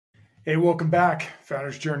Hey, welcome back,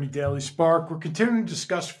 Founder's Journey Daily Spark. We're continuing to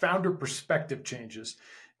discuss founder perspective changes.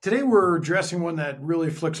 Today, we're addressing one that really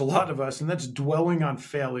afflicts a lot of us, and that's dwelling on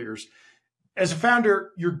failures. As a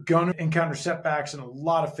founder, you're going to encounter setbacks and a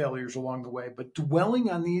lot of failures along the way, but dwelling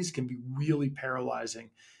on these can be really paralyzing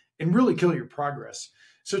and really kill your progress.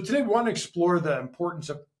 So, today, we want to explore the importance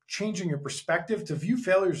of changing your perspective to view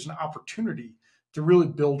failure as an opportunity to really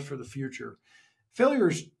build for the future. Failure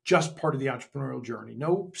is just part of the entrepreneurial journey.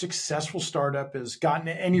 No successful startup has gotten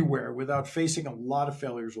anywhere without facing a lot of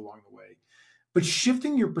failures along the way. But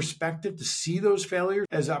shifting your perspective to see those failures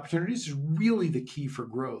as opportunities is really the key for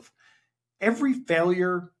growth. Every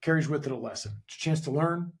failure carries with it a lesson. It's a chance to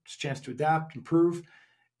learn, it's a chance to adapt, improve.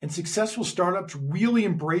 And successful startups really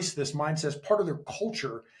embrace this mindset as part of their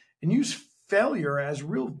culture and use failure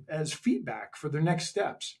as feedback for their next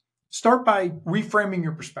steps. Start by reframing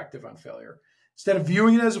your perspective on failure. Instead of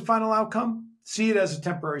viewing it as a final outcome, see it as a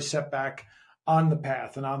temporary setback on the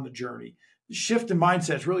path and on the journey. The shift in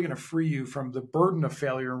mindset is really going to free you from the burden of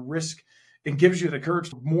failure and risk and gives you the courage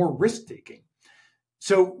for more risk taking.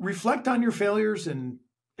 So reflect on your failures and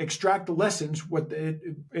extract the lessons what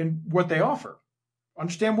they offer.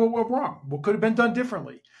 Understand what went wrong, what could have been done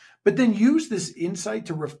differently. But then use this insight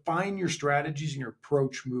to refine your strategies and your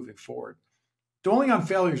approach moving forward. Dwelling on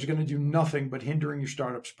failures is going to do nothing but hindering your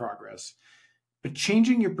startup's progress. But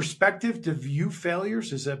changing your perspective to view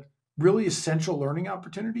failures as a really essential learning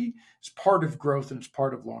opportunity is part of growth and it's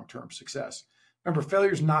part of long-term success. Remember,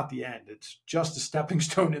 failure is not the end. It's just a stepping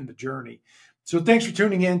stone in the journey. So thanks for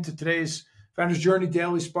tuning in to today's Founder's Journey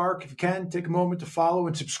Daily Spark. If you can, take a moment to follow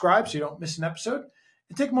and subscribe so you don't miss an episode.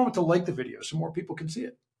 And take a moment to like the video so more people can see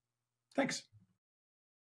it. Thanks.